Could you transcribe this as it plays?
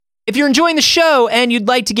If you're enjoying the show and you'd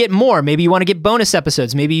like to get more, maybe you want to get bonus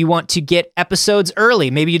episodes, maybe you want to get episodes early,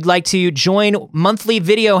 maybe you'd like to join monthly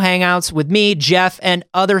video hangouts with me, Jeff, and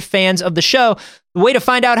other fans of the show, the way to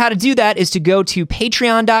find out how to do that is to go to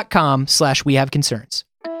patreon.com/wehaveconcerns.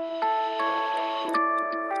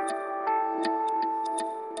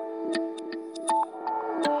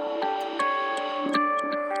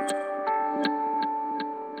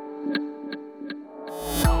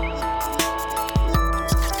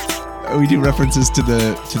 We do references to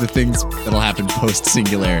the things that'll happen post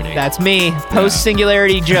singularity. That's me. Post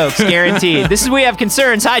singularity jokes, guaranteed. This is We Have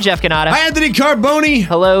Concerns. Hi, Jeff Canada. Hi, Anthony Carboni.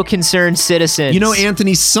 Hello, concerned citizens. You know,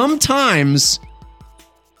 Anthony, sometimes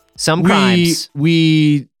some crimes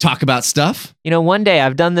we talk about stuff. You know, one day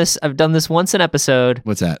I've done this once an episode.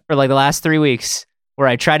 What's that? For like the last 3 weeks. Where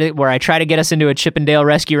I try to get us into a Chippendale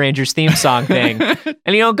Rescue Rangers theme song thing,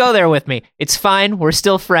 and you don't go there with me. It's fine. We're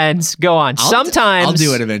still friends. Go on. Sometimes I'll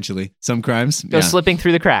do it eventually. Some crimes go slipping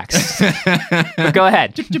through the cracks. But go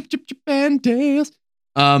ahead. Chippendales.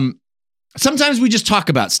 Sometimes we just talk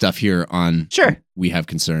about stuff here on. Sure. We Have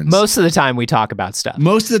Concerns. Most of the time we talk about stuff.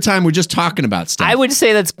 Most of the time we're just talking about stuff. I would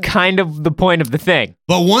say that's kind of the point of the thing.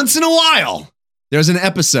 But once in a while, there's an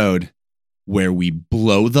episode where we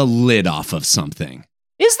blow the lid off of something.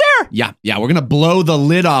 Is there? Yeah, we're going to blow the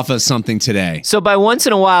lid off of something today. So by once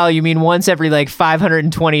in a while, you mean once every like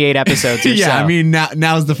 528 episodes or yeah, so? I mean,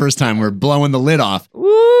 now's the first time we're blowing the lid off.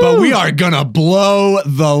 Woo! But we are going to blow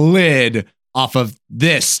the lid off of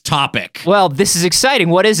this topic. Well, this is exciting.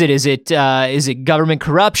 What is it? Is it government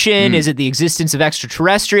corruption? Is it the existence of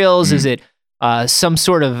extraterrestrials? Is it some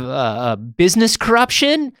sort of business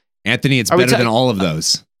corruption? Anthony, it's better than all of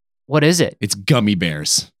those. What is it? It's gummy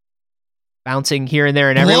bears. Bouncing here and there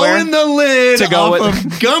and everywhere. Blowing the lid off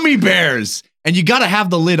of gummy bears. And you got to have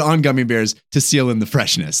the lid on gummy bears to seal in the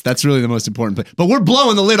freshness. That's really the most important thing. But we're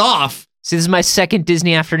blowing the lid off. See, this is my second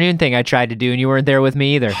Disney afternoon thing I tried to do, and you weren't there with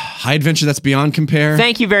me either. High Adventure, that's beyond compare.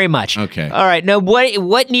 Thank you very much. Okay. All right. Now,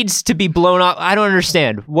 what needs to be blown off? I don't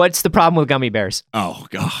understand. What's the problem with gummy bears? Oh,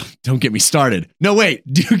 God. Don't get me started. No,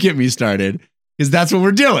 wait. Do get me started. Because that's what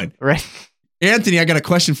we're doing. Right. Anthony, I got a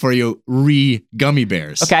question for you. Gummy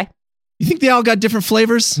bears. Okay. You think they all got different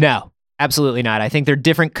flavors? No, absolutely not. I think they're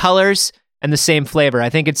different colors and the same flavor.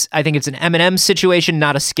 I think it's an M&M situation,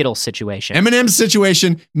 not a Skittles situation. M&M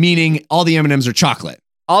situation, meaning all the M&Ms are chocolate.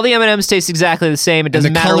 All the M&Ms taste exactly the same. It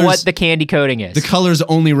doesn't matter what the candy coating is. The colors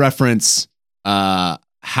only reference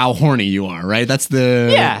how horny you are, right?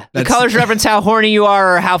 The colors reference how horny you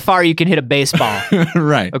are or how far you can hit a baseball.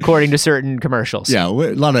 Right. According to certain commercials. Yeah, a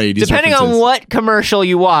lot of 80s Depending references. on what commercial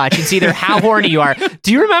you watch, it's either how horny you are.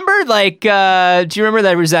 Do you remember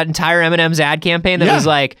there was that entire M&M's ad campaign that was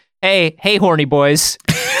like, hey, horny boys.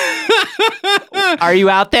 Are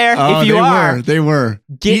you out there? Oh, if you are, they were.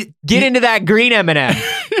 Get into that green M&M.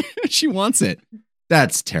 She wants it.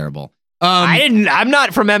 That's terrible. I'm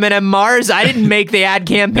not from M&M Mars. I didn't make the ad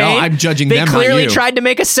campaign. No, I'm judging them. They clearly not you. tried to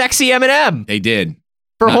make a sexy M&M. They did.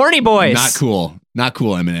 For horny boys. Not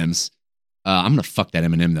cool M&Ms. I'm going to fuck that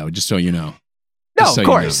M&M though, just so you know. No, of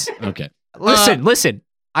course. You know. Okay. Listen.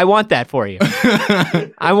 I want that for you.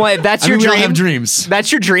 That's your dream. We all have dreams.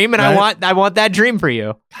 That's your dream, and right? I want that dream for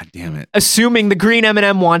you. God damn it. Assuming the green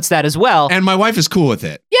M&M wants that as well. And my wife is cool with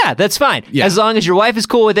it. Yeah, that's fine. Yeah. As long as your wife is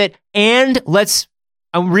cool with it, and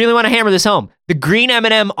I really want to hammer this home. The green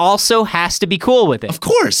M&M also has to be cool with it. Of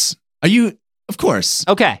course. Of course.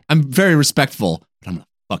 Okay. I'm very respectful, but I'm going to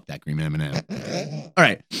fuck that green M&M. All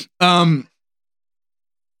right.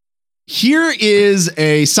 Here is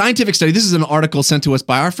a scientific study. This is an article sent to us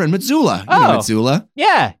by our friend Matsula. You know Matsula.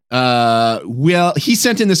 Yeah. Well, he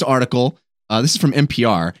sent in this article. This is from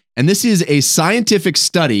NPR, and this is a scientific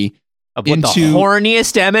study of what the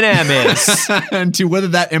horniest M&M is. Into whether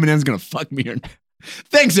that M&M is going to fuck me or not.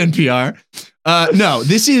 Thanks, NPR. No,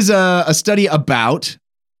 this is a study about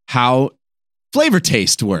how flavor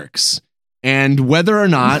taste works and whether or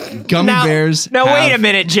not gummy bears. Now, wait a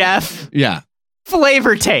minute, Jeff. Yeah.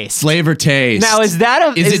 Flavor taste. Now, is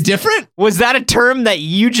it different? Was that a term that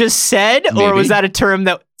you just said, Maybe. or was that a term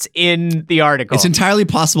that's in the article? It's entirely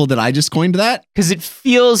possible that I just coined that. Because it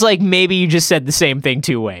feels like maybe you just said the same thing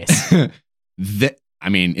two ways. I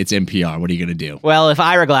mean, it's NPR. What are you going to do? Well, if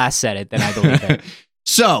Ira Glass said it, then I believe it.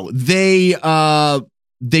 So they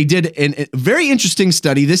did a very interesting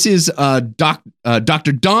study. This is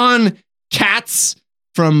Dr. Don Katz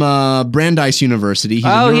from Brandeis University. He's a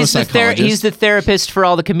neuropsychologist. He's the therapist for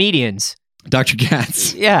all the comedians. Dr.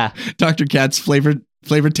 Katz. Yeah. Dr. Katz, flavor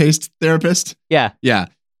taste therapist. Yeah. Yeah.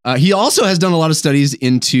 He also has done a lot of studies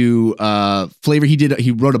into flavor.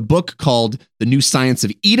 He wrote a book called The New Science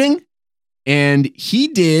of Eating. And he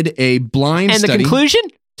did a blind And study. the conclusion?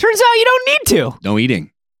 Turns out you don't need to. No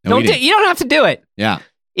eating. No eating. You don't have to do it. Yeah.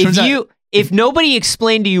 If nobody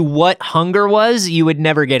explained to you what hunger was, you would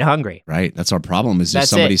never get hungry. Right. That's our problem. Is if That's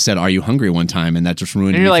somebody it. said, "Are you hungry?" one time, and that just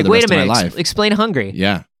ruined And me you're like, for the wait rest a minute, of my life. explain hungry.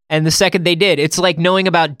 Yeah. And the second they did, it's like knowing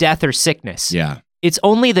about death or sickness. Yeah. It's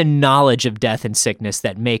only the knowledge of death and sickness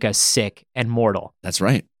that make us sick and mortal. That's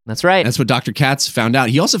right. That's right. That's what Dr. Katz found out.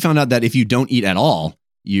 He also found out that if you don't eat at all,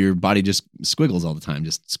 your body just squiggles all the time.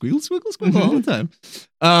 Just squiggle all the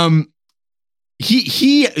time.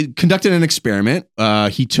 He conducted an experiment.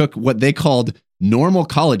 He took what they called normal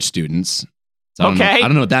college students. So I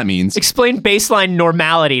don't know what that means. Explain baseline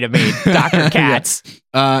normality to me, Dr. Katz.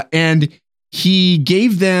 And he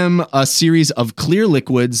gave them a series of clear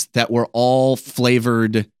liquids that were all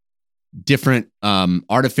flavored different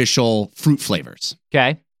artificial fruit flavors.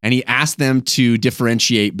 Okay. And he asked them to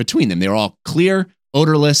differentiate between them. They were all clear,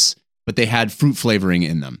 odorless, but they had fruit flavoring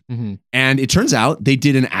in them. Mm-hmm. And it turns out they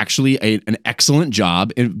did an excellent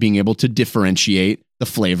job in being able to differentiate the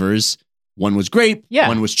flavors. One was grape,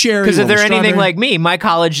 one was cherry. Because if they're anything anything like me, my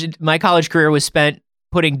college career was spent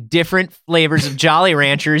putting different flavors of Jolly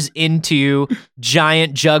Ranchers into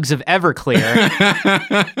giant jugs of Everclear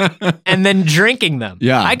and then drinking them.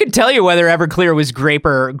 Yeah. I could tell you whether Everclear was grape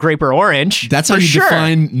or orange. That's how you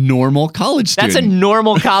define normal college student. That's a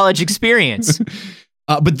normal college experience.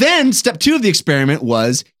 But then step 2 of the experiment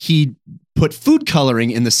was he put food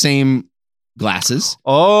coloring in the same glasses.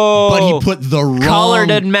 Oh. But he put the wrong... Color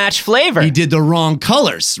didn't match flavor. He did the wrong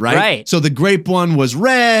colors, right? Right. So the grape one was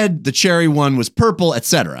red, the cherry one was purple,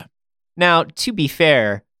 etc. Now, to be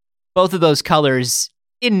fair, both of those colors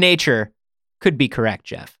in nature could be correct,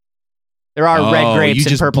 Jeff. There are red grapes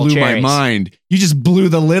and purple cherries. You just blew my mind. You just blew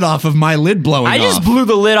the lid off of my lid blowing off. I just blew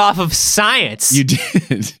the lid off of science. You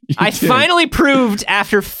did. I finally proved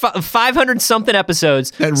after 500-something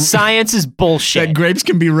episodes science is bullshit. That grapes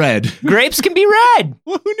can be red. Grapes can be red.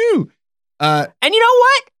 Well, who knew? And you know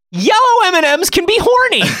what? Yellow M&Ms can be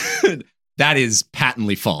horny. That is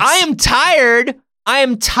patently false. I am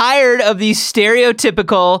tired of these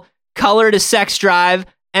stereotypical color to sex drive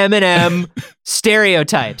M&M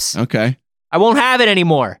stereotypes. Okay. I won't have it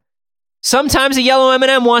anymore. Sometimes a yellow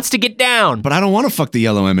M&M wants to get down. But I don't want to fuck the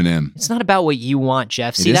yellow M&M. It's not about what you want,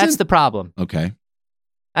 Jeff. See, that's the problem. Okay.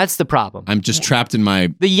 That's the problem. I'm just trapped in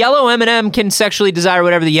my... The yellow M&M can sexually desire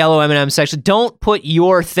whatever the yellow M&M sexually... Don't put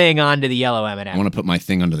your thing onto the yellow M&M. I want to put my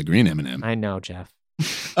thing under the green M&M. I know, Jeff.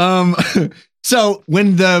 So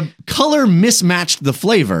when the color mismatched the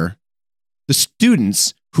flavor, the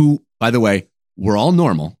students who, by the way, were all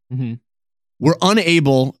normal, were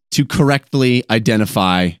unable to correctly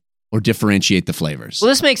identify or differentiate the flavors. Well,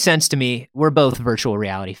 this makes sense to me. We're both virtual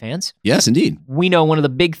reality fans. Yes, indeed. We know one of the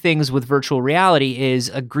big things with virtual reality is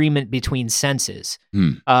agreement between senses.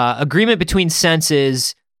 Agreement between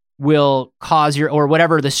senses will cause or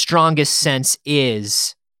whatever the strongest sense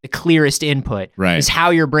is, the clearest input, is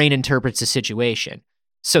how your brain interprets a situation.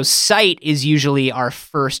 So sight is usually our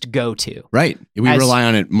first go-to. Right. We rely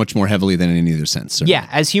on it much more heavily than any other sense. Certainly. Yeah.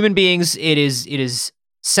 As human beings, it is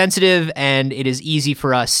sensitive and it is easy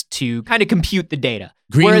for us to kind of compute the data.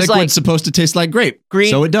 Green liquid's supposed to taste like grape.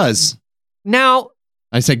 So it does. Now...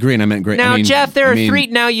 I said green, I meant grape. Now, Jeff, there are three...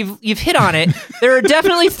 Now, you've hit on it. There are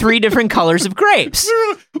definitely 3 different colors of grapes.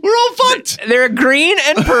 We're all fucked. There are green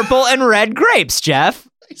and purple and red grapes, Jeff.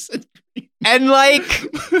 I said green. And I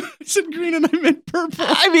said green and I meant purple.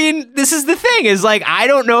 I mean, this is the thing, is I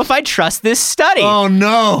don't know if I trust this study. Oh,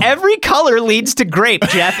 no. Every color leads to grape,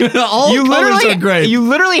 Jeff. All colors are grape. You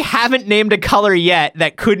literally haven't named a color yet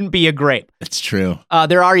that couldn't be a grape. That's true.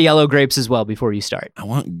 There are yellow grapes as well before you start. I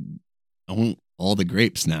want all the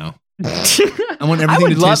grapes now. I want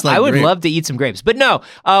everything to taste like I would grape. love to eat some grapes. But no.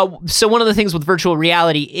 So one of the things with virtual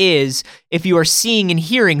reality is if you are seeing and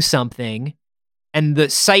hearing something and the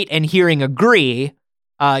sight and hearing agree,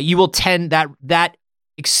 you will tend that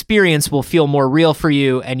experience will feel more real for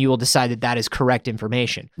you and you will decide that is correct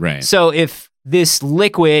information. Right. So if this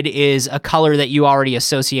liquid is a color that you already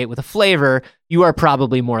associate with a flavor, you are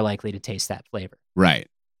probably more likely to taste that flavor. Right.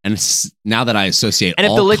 And now that I associate all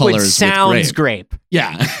and if the liquid colors sounds with grape.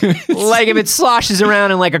 Yeah. Like if it sloshes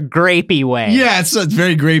around in like a grapey way. Yeah, it's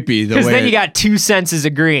very grapey. Because then you got 2 senses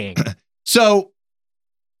agreeing. So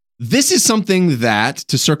this is something that,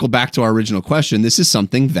 to circle back to our original question, this is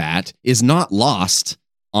something that is not lost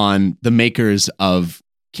on the makers of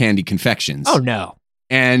candy confections. Oh, no.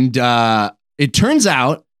 And it turns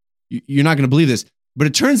out, you're not going to believe this, but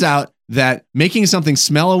it turns out that making something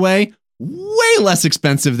smell away way less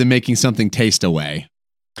expensive than making something taste away.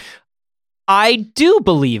 I do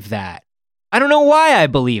believe that. I don't know why I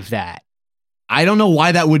believe that. I don't know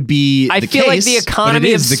why that would be I the feel like case, the but economy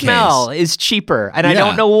it of is the smell case. is cheaper, and I Yeah.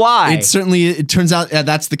 don't know why. It turns out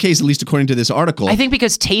that's the case, at least according to this article. I think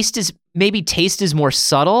because taste is more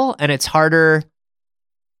subtle, and it's harder.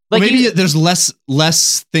 Like maybe there's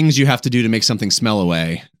less things you have to do to make something smell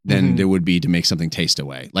away than there would be to make something taste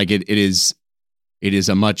away. Like it is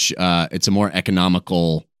a much it's a more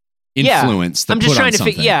economical influence. I'm just trying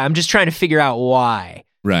to I'm just trying to figure out why.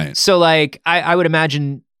 Right. So like I would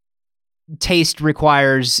imagine taste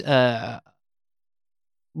requires like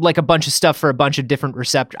a bunch of stuff for a bunch of different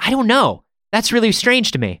receptors. I don't know. That's really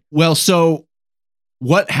strange to me. Well, so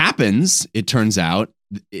what happens, it turns out,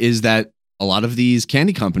 is that a lot of these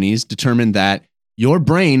candy companies determine that your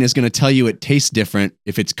brain is going to tell you it tastes different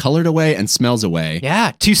if it's colored away and smells away.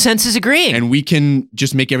 Yeah, two senses agreeing. And we can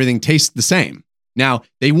just make everything taste the same. Now,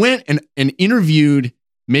 they went and interviewed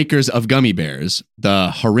makers of gummy bears,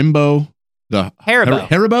 the Haribo.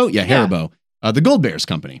 Haribo. Yeah, Haribo. The Gold Bears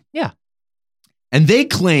company. Yeah. And they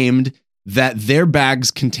claimed that their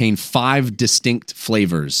bags contain 5 distinct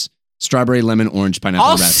flavors: strawberry, lemon, orange, pineapple,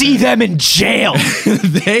 I'll raspberry. see them in jail.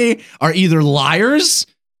 They are either liars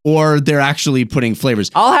or they're actually putting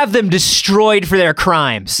flavors. I'll have them destroyed for their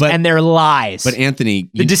crimes and their lies. But Anthony,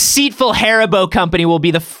 the deceitful Haribo company will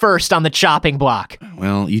be the first on the chopping block.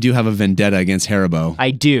 Well, you do have a vendetta against Haribo.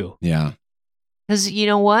 I do. Yeah. Because you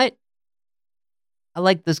know what? I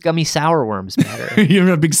like those gummy sour worms better. You're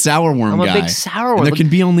a big sour worm guy. I'm a big sour worm. And there can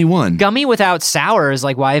be only one. Gummy without sour is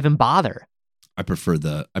like, why even bother? I prefer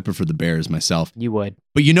the bears myself. You would.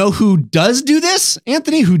 But you know who does do this,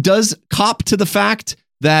 Anthony? Who does cop to the fact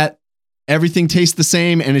that everything tastes the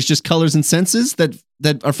same and it's just colors and senses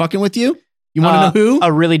that are fucking with you? You want to know who?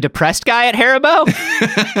 A really depressed guy at Haribo?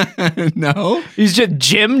 No. He's just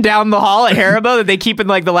Jim down the hall at Haribo that they keep in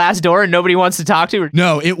like the last door and nobody wants to talk to?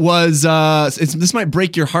 No, it was, this might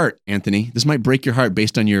break your heart, Anthony. This might break your heart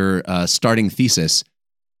based on your starting thesis.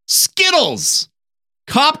 Skittles!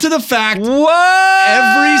 Cop to the fact every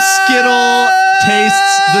Skittle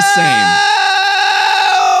tastes the same.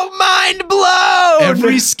 Mind blown!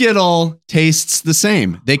 Every Skittle tastes the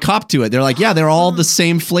same. They cop to it. They're like, yeah, they're all the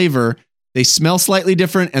same flavor. They smell slightly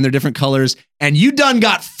different and they're different colors. And you done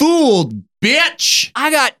got fooled, bitch. I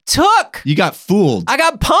got took. You got fooled. I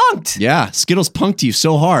got punked. Yeah, Skittles punked you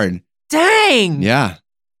so hard. Dang. Yeah.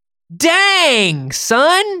 Dang,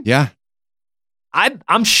 son. Yeah.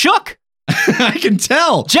 I'm shook. I can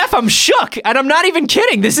tell. Jeff, I'm shook. And I'm not even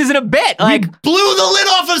kidding. This isn't a bit. Like, we blew the lid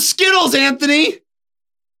off of Skittles, Anthony.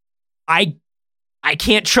 I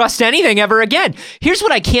can't trust anything ever again. Here's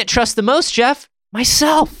what I can't trust the most, Jeff.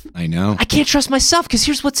 Myself. I know. I can't trust myself because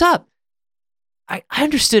here's what's up. I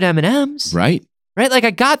understood M&Ms. Right. Like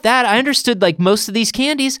I got that. I understood like most of these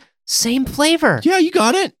candies, same flavor. Yeah, you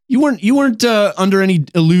got it. You weren't under any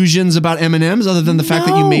illusions about M&Ms other than the fact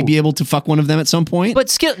that you may be able to fuck one of them at some point.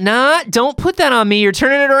 But don't put that on me. You're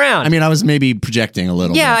turning it around. I mean, I was maybe projecting a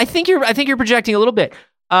little bit. I think you're projecting a little bit.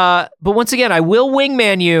 But once again, I will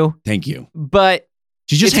wingman you. Thank you. But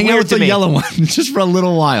you just hang out with the yellow one just for a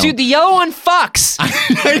little while. Dude, the yellow one fucks.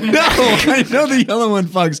 I know the yellow one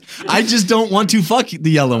fucks. I just don't want to fuck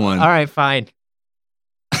the yellow one. All right, fine.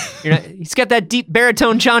 He's got that deep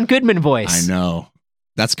baritone John Goodman voice. I know.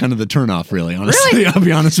 That's kind of the turnoff, really, honestly. Really? I'll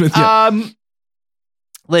be honest with you.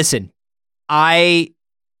 Listen, I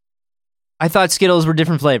thought Skittles were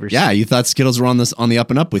different flavors. Yeah, you thought Skittles were on the up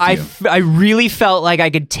and up with you. I really felt like I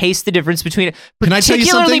could taste the difference between it,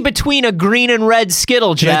 particularly between a green and red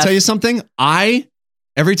Skittle, Jeff. Can I tell you something?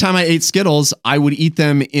 Every time I ate Skittles, I would eat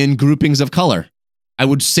them in groupings of color. I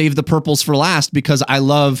would save the purples for last because I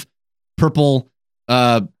love purple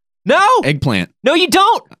eggplant. No, you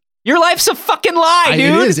don't. Your life's a fucking lie,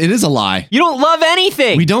 dude. It is a lie. You don't love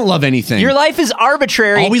anything. We don't love anything. Your life is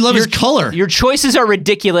arbitrary. All we love is color. Your choices are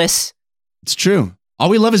ridiculous. It's true. All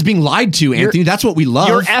we love is being lied to, Anthony. That's what we love.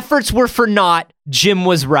 Your efforts were for naught. Jim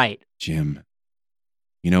was right. Jim.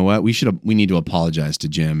 You know what? We need to apologize to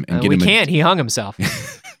Jim and get him. We can't. He hung himself.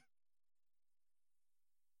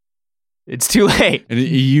 It's too late. And he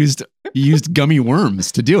used gummy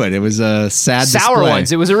worms to do it. It was a sad sour display.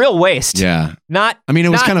 Ones. It was a real waste. Yeah. It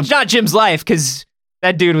was not Jim's life because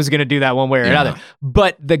that dude was going to do that one way or another.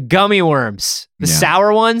 But the gummy worms, the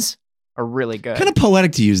sour ones, are really good. Kind of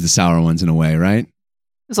poetic to use the sour ones in a way, right?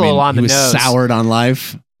 It's a little on the nose. He was soured on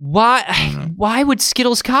life. Why would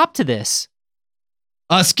Skittles cop to this?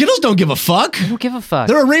 Skittles don't give a fuck. They don't give a fuck.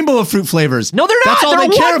 They're a rainbow of fruit flavors. No, they're not. That's all they're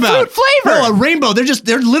they care about. Fruit flavor. No, a rainbow.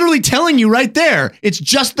 They're literally telling you right there. It's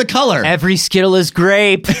just the color. Every Skittle is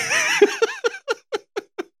grape.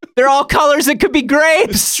 They're all colors that could be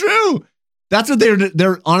grapes. It's true. That's what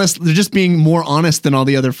they're honest. They're just being more honest than all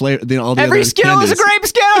the other flavor. Every Skittle is a grape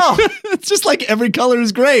Skittle. It's just like every color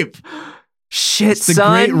is grape. Shit, it's the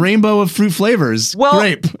son. great rainbow of fruit flavors. Well,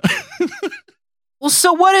 grape. Well,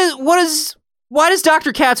 so why does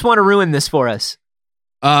Dr. Katz want to ruin this for us?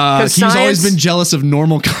 He's always been jealous of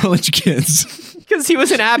normal college kids. Because he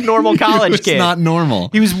was an abnormal college kid. Not normal.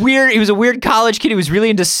 He was weird. He was a weird college kid. He was really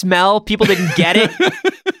into smell. People didn't get it.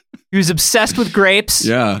 He was obsessed with grapes.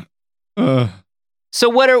 Yeah. So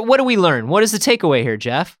what do we learn? What is the takeaway here,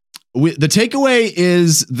 Jeff? The takeaway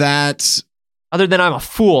is that... Other than I'm a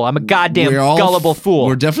fool. I'm a goddamn gullible fool.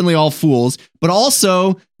 We're definitely all fools. But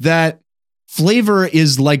also that flavor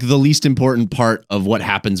is like the least important part of what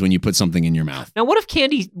happens when you put something in your mouth. Now, what if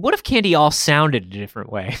candy all sounded a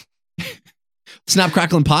different way? Snap,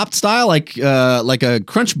 crackle, and pop style, like a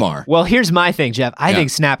Crunch bar. Well, here's my thing, Jeff. I think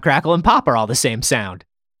Snap, Crackle, and Pop are all the same sound.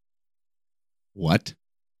 What?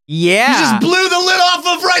 Yeah. You just blew the lid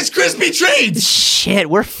off of Rice Krispie treats. Shit,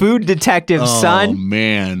 we're food detectives, son. Oh,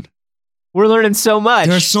 man. We're learning so much.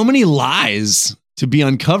 There are so many lies to be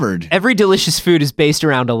uncovered. Every delicious food is based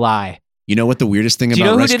around a lie. You know what the weirdest thing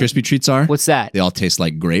about Rice Krispie treats are? What's that? They all taste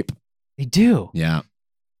like grape. They do. Yeah.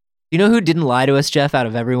 You know who didn't lie to us, Jeff, out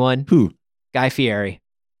of everyone? Who? Guy Fieri.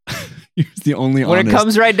 He was the only when honest. It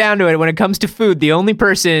comes right down to it, when it comes to food, the only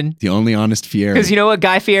person... The only honest Fieri. Because you know what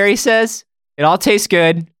Guy Fieri says? It all tastes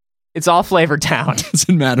good. It's all Flavor Town. It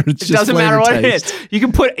doesn't matter. It doesn't matter what it is. You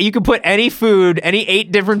can put any food, any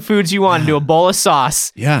 8 different foods you want into a bowl of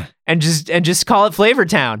sauce. Yeah. And just call it Flavor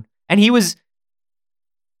Town. And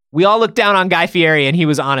we all looked down on Guy Fieri and he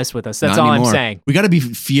was honest with us. That's all I'm saying. We got to be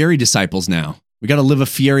Fieri disciples now. We got to live a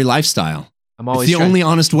Fieri lifestyle. It's the only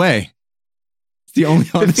honest way. It's the only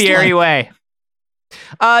honest the Fieri way.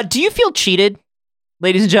 Do you feel cheated,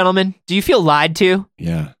 ladies and gentlemen? Do you feel lied to?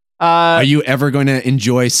 Yeah. Are you ever going to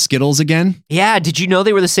enjoy Skittles again? Yeah. Did you know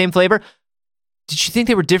they were the same flavor? Did you think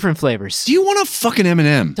they were different flavors? Do you want a fucking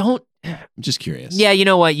M&M? I'm just curious. Yeah, you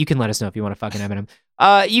know what? You can let us know if you want a fucking M&M.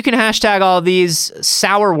 You can hashtag all these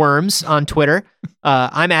sour worms on Twitter.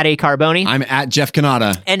 I'm at @acarboni. I'm at Jeff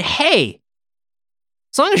Canada. And hey,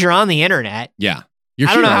 as long as you're on the internet. Yeah.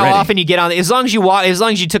 I don't know how often you get on. As long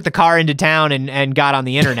as you took the car into town and got on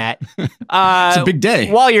the internet. It's a big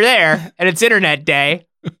day. While you're there and it's internet day.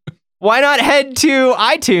 Why not head to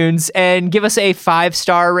iTunes and give us a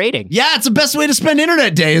 5-star rating? Yeah, it's the best way to spend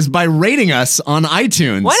internet day is by rating us on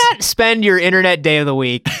iTunes. Why not spend your internet day of the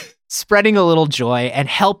week spreading a little joy and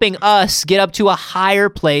helping us get up to a higher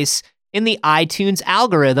place in the iTunes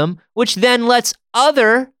algorithm, which then lets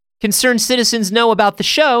other concerned citizens know about the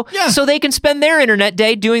show so they can spend their internet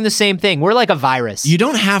day doing the same thing. We're like a virus. You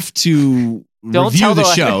don't have to review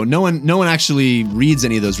the show. No one actually reads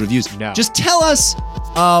any of those reviews. No. Just tell us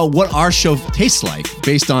what our show tastes like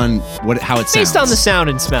based on how it sounds. Based on the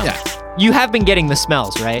sound and smell. Yeah. You have been getting the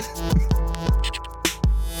smells, right?